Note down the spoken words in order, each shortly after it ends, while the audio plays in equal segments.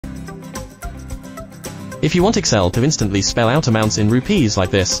If you want Excel to instantly spell out amounts in rupees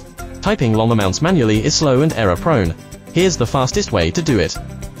like this, typing long amounts manually is slow and error-prone. Here's the fastest way to do it.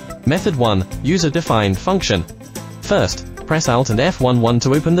 Method 1. User-defined function. First, press Alt and F11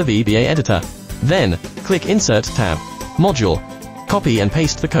 to open the VBA editor. Then, click Insert tab. Module. Copy and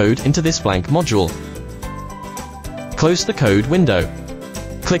paste the code into this blank module. Close the code window.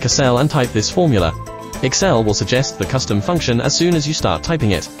 Click a cell and type this formula. Excel will suggest the custom function as soon as you start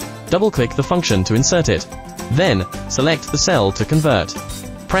typing it. Double-click the function to insert it. Then, select the cell to convert.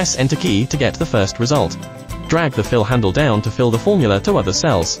 Press Enter key to get the first result. Drag the fill handle down to fill the formula to other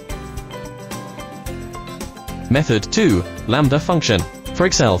cells. Method 2. Lambda function. For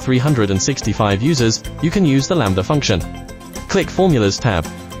Excel 365 users, you can use the Lambda function. Click Formulas tab.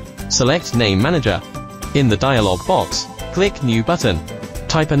 Select Name Manager. In the dialog box, click New button.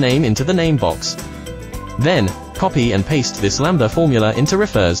 Type a name into the name box. Then, copy and paste this Lambda formula into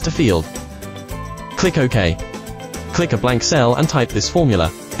Refers to field. Click OK. Click a blank cell and type this formula.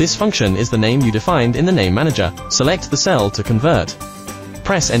 This function is the name you defined in the Name Manager. Select the cell to convert.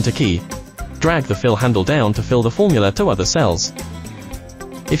 Press Enter key. Drag the fill handle down to fill the formula to other cells.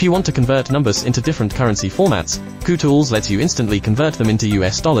 If you want to convert numbers into different currency formats, QTools lets you instantly convert them into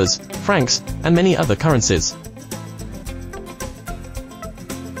US dollars, francs, and many other currencies.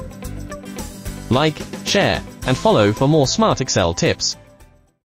 Like, share, and follow for more smart Excel tips.